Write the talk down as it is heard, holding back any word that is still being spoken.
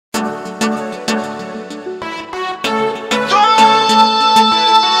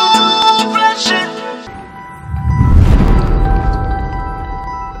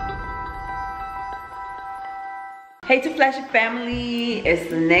to Flashy Family. It's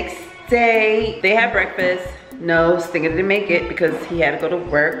the next day. They had breakfast. No, Stingah didn't make it because he had to go to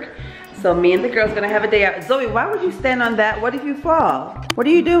work. So me and the girls gonna have a day out. Zoe, why would you stand on that? What if you fall? What are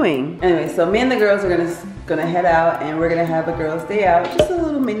you doing? Anyway, so me and the girls are gonna head out and we're gonna have a girls' day out. Just a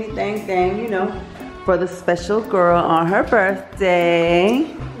little mini thing, you know, for the special girl on her birthday.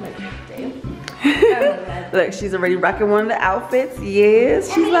 Look, she's already rocking one of the outfits.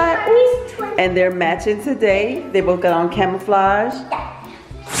 Yes, she's like, ooh. And they're matching today. They both got on camouflage.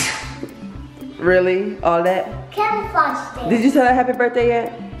 Really? All that? Camouflage day. Did you tell her happy birthday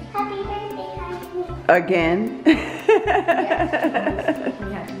yet? Happy birthday, honey. Again?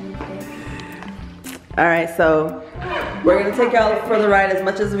 Alright, so we're gonna take y'all for the ride as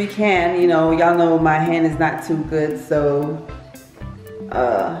much as we can. You know, y'all know my hand is not too good, so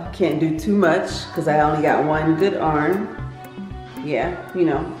can't do too much because I only got one good arm. Yeah, you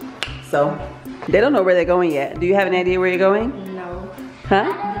know. So they don't know where they're going yet. Do you have an idea where you're going? No. Huh?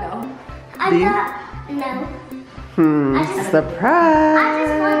 No. No. Surprise. I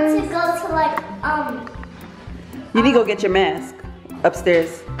just want to go to like You need to go get your mask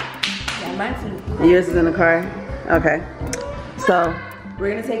upstairs. Yeah, mine's in the car. Yours is in the car? Okay. So we're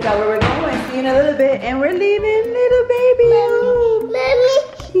gonna take out where we're going. See you in a little bit, and we're leaving, little baby. Mommy.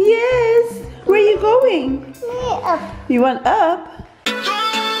 Yes. Where are you going? Up. You want up?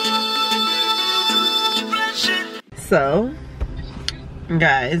 So,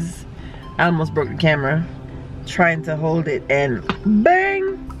 guys, I almost broke the camera trying to hold it, and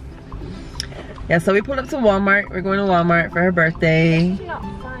bang! Yeah, so we pulled up to Walmart. We're going to Walmart for her birthday. It's not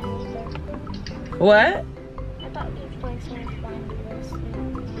fun either. What? I thought these places were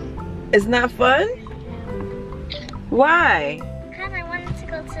fun. It's not fun? Why? Because I wanted to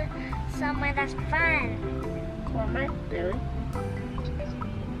go to somewhere that's fun. Walmart? Really?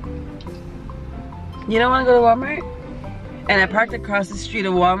 You don't want to go to Walmart? And I parked across the street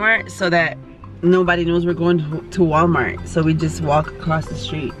of Walmart so that nobody knows we're going to Walmart. So we just walk across the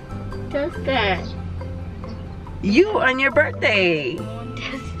street. Just that. You on your birthday.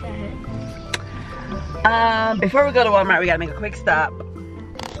 Just that. Before we go to Walmart, we gotta make a quick stop.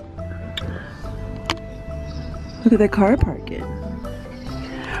 Look at that car parking.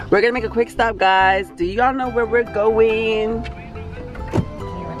 We're gonna make a quick stop, guys. Do y'all know where we're going? Okay,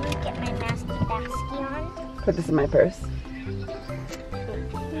 let me get my nasty basky on. Put this in my purse.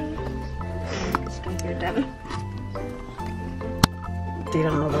 They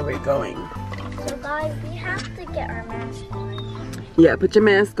don't know where we're going. So guys, we have to get our mask on. Yeah, put your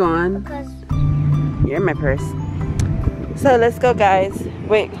mask on. Because You're in my purse. So let's go, guys.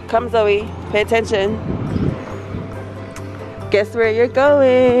 Wait, come Zoe. Pay attention. Guess where you're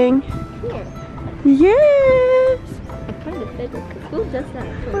going? here. Yes! I'm trying to figure because who does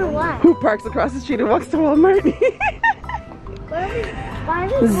that? For what? Who parks across the street and walks to Walmart? Why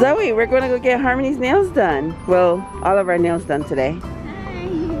Zoe, we're going to go get Harmony's nails done. Well, all of our nails done today.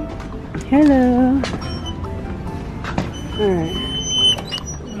 Hello. Alright.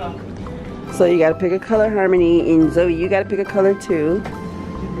 So you gotta pick a color, Harmony, and Zoe, you gotta pick a color too.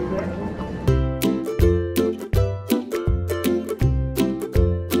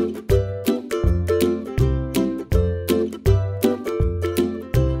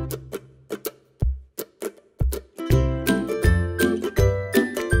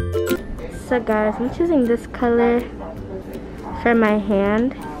 So guys, I'm choosing this color for my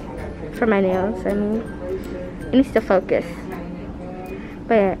hand. For my nails, I mean. It needs to focus.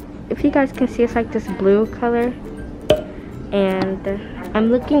 But yeah, if you guys can see, it's like this blue color. And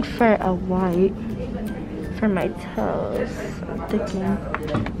I'm looking for a white for my toes. I'm thinking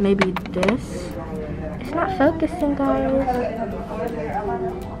maybe this. It's not focusing, guys.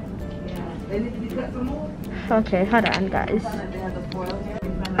 Okay, hold on, guys.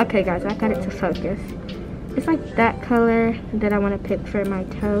 Okay, guys, I got it to focus. It's like that color that I want to pick for my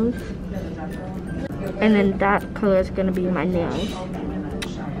toes. And then that color is going to be my nails.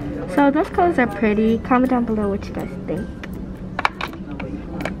 So those colors are pretty. Comment down below what you guys think.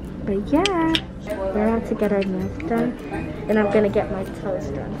 But yeah, we're about to get our nails done. And I'm going to get my toes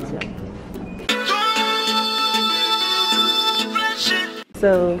done too.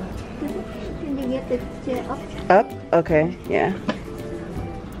 So, Can you get this chair up? up? Okay, yeah.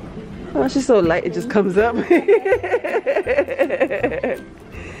 Oh, she's so light, it just comes up.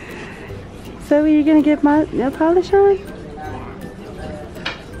 So, are you gonna get my nail polish on?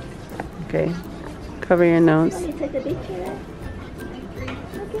 Okay, cover your nose. Let me take a picture.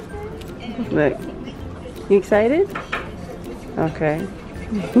 Look, you excited? Okay.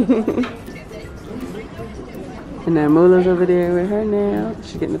 And then Mulah's over there with her nail.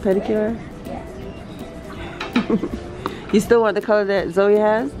 She's getting the pedicure. You still want the color that Zoe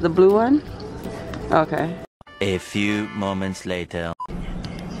has? The blue one? Okay. A few moments later.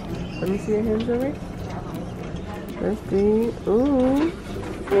 Let me see your hands, Zoe. Let's see. Ooh.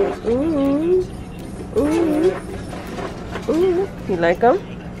 Ooh. Ooh. Ooh. You like them?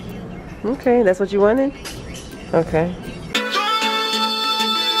 Okay, that's what you wanted? Okay.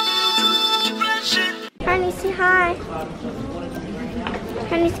 Honey, say hi.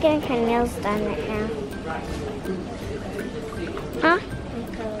 Honey's getting her nails done right now. Huh?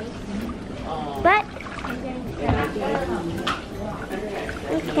 What?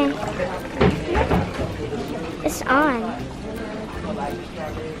 Okay. It's on.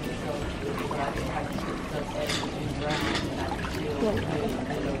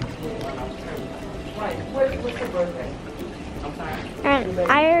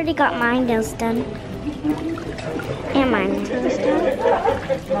 I already got my nails done. And my nails done.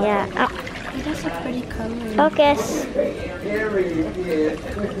 Yeah. Oh. That's a pretty color. Focus.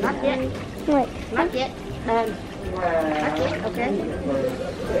 Not yet. Wait. Not yet. Not yet. Okay.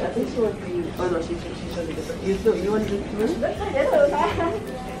 I think she wants to use. Oh no, she showed me different. You want to do this?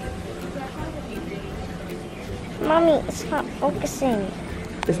 Mommy, it's not focusing.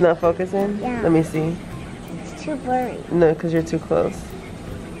 It's not focusing? Yeah. Let me see. It's too blurry. No, because you're too close.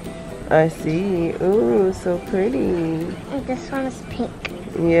 I see. Ooh, so pretty. And this one is pink.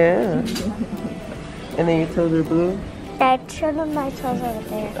 Yeah. And then your toes are blue? I turned on my toes over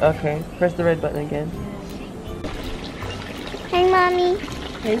there. Okay. Press the red button again. Hey, Mommy.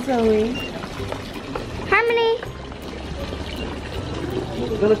 Hey, Zoe. Harmony.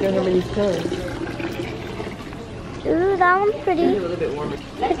 Go look at Harmony's toes. Ooh, that one's She's pretty. a little bit warmer.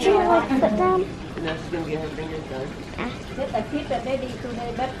 Could you like put them? Now she's going to get her fingers done. Just a keep the baby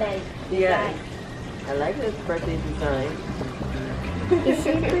today birthday. Yeah. I like this birthday design. It's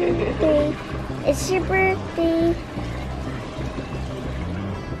your birthday. It's your birthday.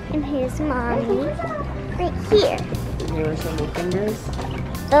 And here's Mommy. Right here. You want to show my fingers?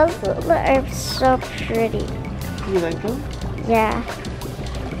 Those are so pretty. You like them? Yeah.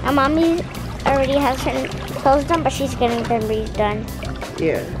 And Mommy already has her clothes done, but she's getting them redone.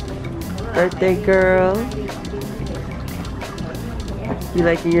 Yeah. Birthday girl. You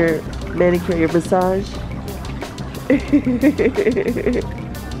like your manicure, your massage?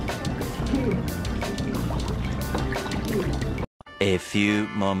 A few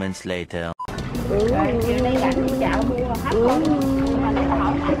moments later. Đây là đi dạo mua hết con. Mà lấy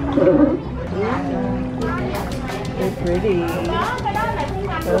hỏi lại. They're pretty.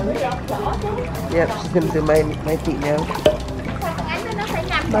 Yep, she's gonna do my feet now.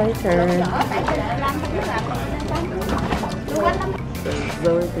 My turn.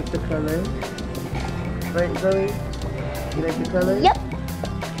 Zoe picked the color. Right, Zoe? You like the color? Yep.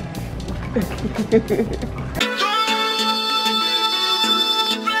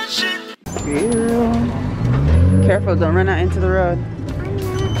 Girl. Careful, don't run out into the road.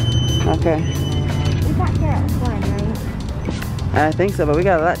 Okay. We got here at 1, right? I think so, but we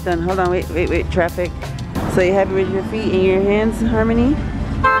got a lot done. Hold on, wait, traffic. So you happy with your feet and your hands, Harmony?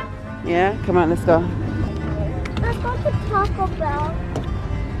 Yeah? Come on, let's go. Let's go to Taco Bell.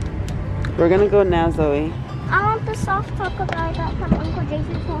 We're gonna go now, Zoe. I want the soft Taco Bell I got from Uncle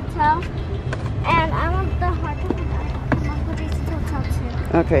Jason's hotel. And I want the hard Taco Bell I got from Uncle Jason's hotel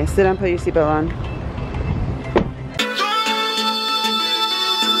too. Okay, sit down, put your seatbelt on.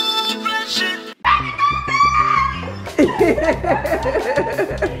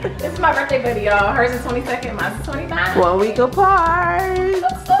 This is my birthday buddy, y'all. Hers is 22nd, mine's is 29. 1 week apart.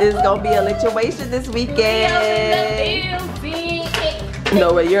 It's gonna be a lituation this weekend.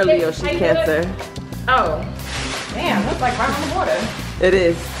 No way, you're Leo, she's Cancer. Oh, damn, that's like right on the border. It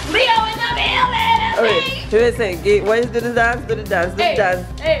is. Leo in the building. Okay, here it is. Wait, do the dance, do the dance, do the dance.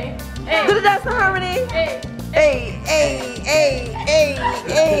 Hey, hey, Do the dance to Harmony. hey. Hey, hey, hey, hey,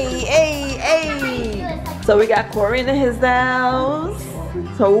 hey, hey, hey. So we got Corey in his house.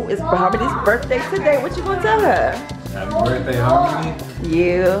 So it's Harmony's birthday today. What you gonna tell her? Happy birthday, Harmony.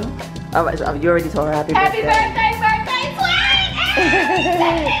 You. Oh, you already told her happy birthday. Happy birthday,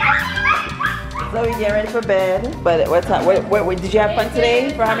 So we get ready for bed. But what time? Wait, did you have fun today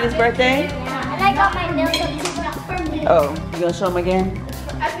for Harmony's birthday? And I got my nails done too, but not for me. Oh, you gonna show them again?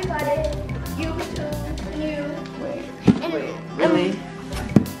 Everybody, you too, you. Wait, really?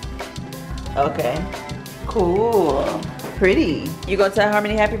 Okay. Cool. Pretty. You gonna tell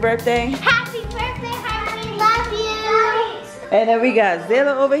Harmony happy birthday? Happy birthday, Harmony. Love you. And then we got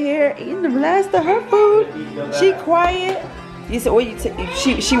Zayla over here eating the last of her food. She quiet. You said, what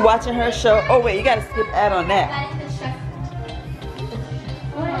she watching her show. Oh wait, you gotta skip ad on that.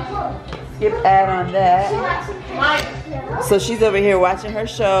 Skip ad on that. So she's over here watching her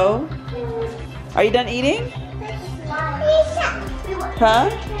show. Are you done eating? Huh?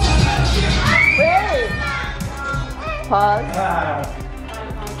 Wait. Pause.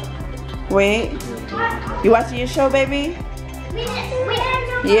 Wait. You watching your show, baby?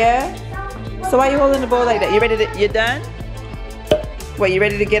 Yeah? So why are you holding the bowl like that? You ready to, you done? What, you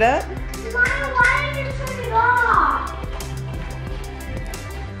ready to get up? Why did you turn it off?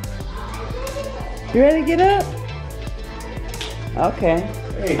 You ready to get up? Okay.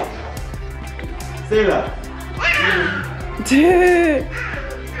 Hey, Stingah.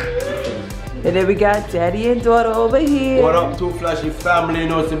 And then we got daddy and daughter over here. What up, Too Flashy family? You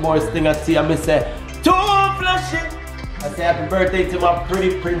know it's the boy Stingah Tee. I say, Too Flashy. I say happy birthday to my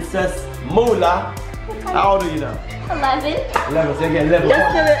pretty princess Mulah. How old are you now? 11. 11. So you get 11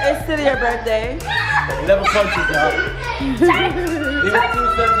 punches. It's still your birthday. 11 punches now. Leave it 2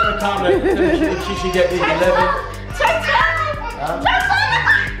 cents in the comment. She should get these 11.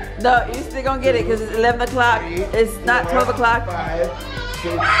 No, you still gonna get it because it's 11 o'clock. It's not 12 o'clock 5,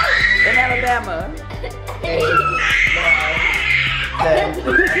 6, in Alabama. 8, 9,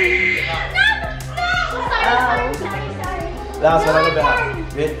 10. Last one, Alabama.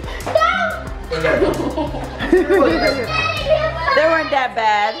 They weren't that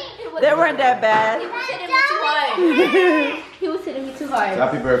bad. They weren't that bad. He was hitting me too hard.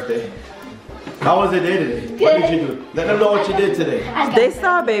 Happy birthday. How was your day today? What did you do? Let them know what you did today. They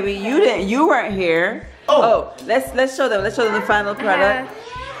saw, baby. You weren't here. Oh, let's show them. Let's show them the final product.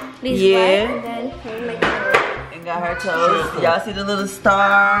 Yeah. And got her toes. Y'all see the little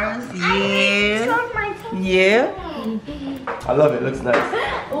stars? Yeah. Yeah. I love it. Looks nice.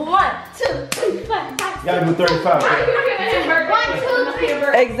 1, 2, 3, 4, 5, 6. You gotta do 35. 1, 2,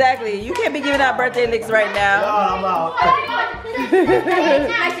 3. Exactly. You can't be giving out birthday licks right No, now. I'm out.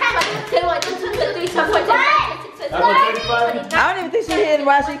 I don't even think she hit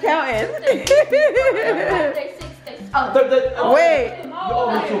while she counting. Wait. You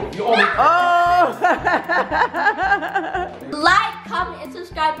owe me 2. You owe me 2. Oh. Like, comment, and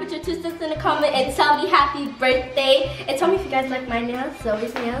subscribe. Put your 2 cents in the comment and tell me happy birthday. And tell me if you guys like my nails,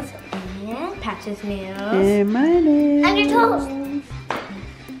 Zoe's nails, and Patch's nails. And my name. And your toes.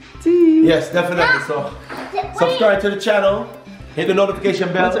 Yes, definitely. So, subscribe to the channel. Hit the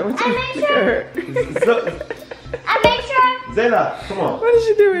notification bell. And make sure. Zayla, come on. What is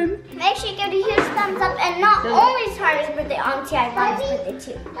she doing? Make sure you give it a huge thumbs up, and not only is Harvey's birthday, Auntie Ivan's birthday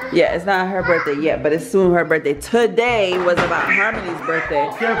too. Yeah, it's not her birthday yet, but it's soon her birthday. Today was about Harmony's birthday.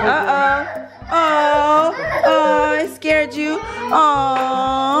 Uh-oh. Oh, I scared you.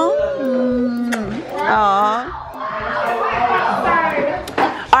 Oh.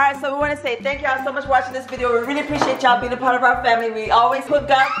 Alright, so we want to say thank y'all so much for watching this video. We really appreciate y'all being a part of our family. We always put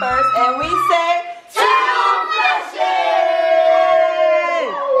God first, and we say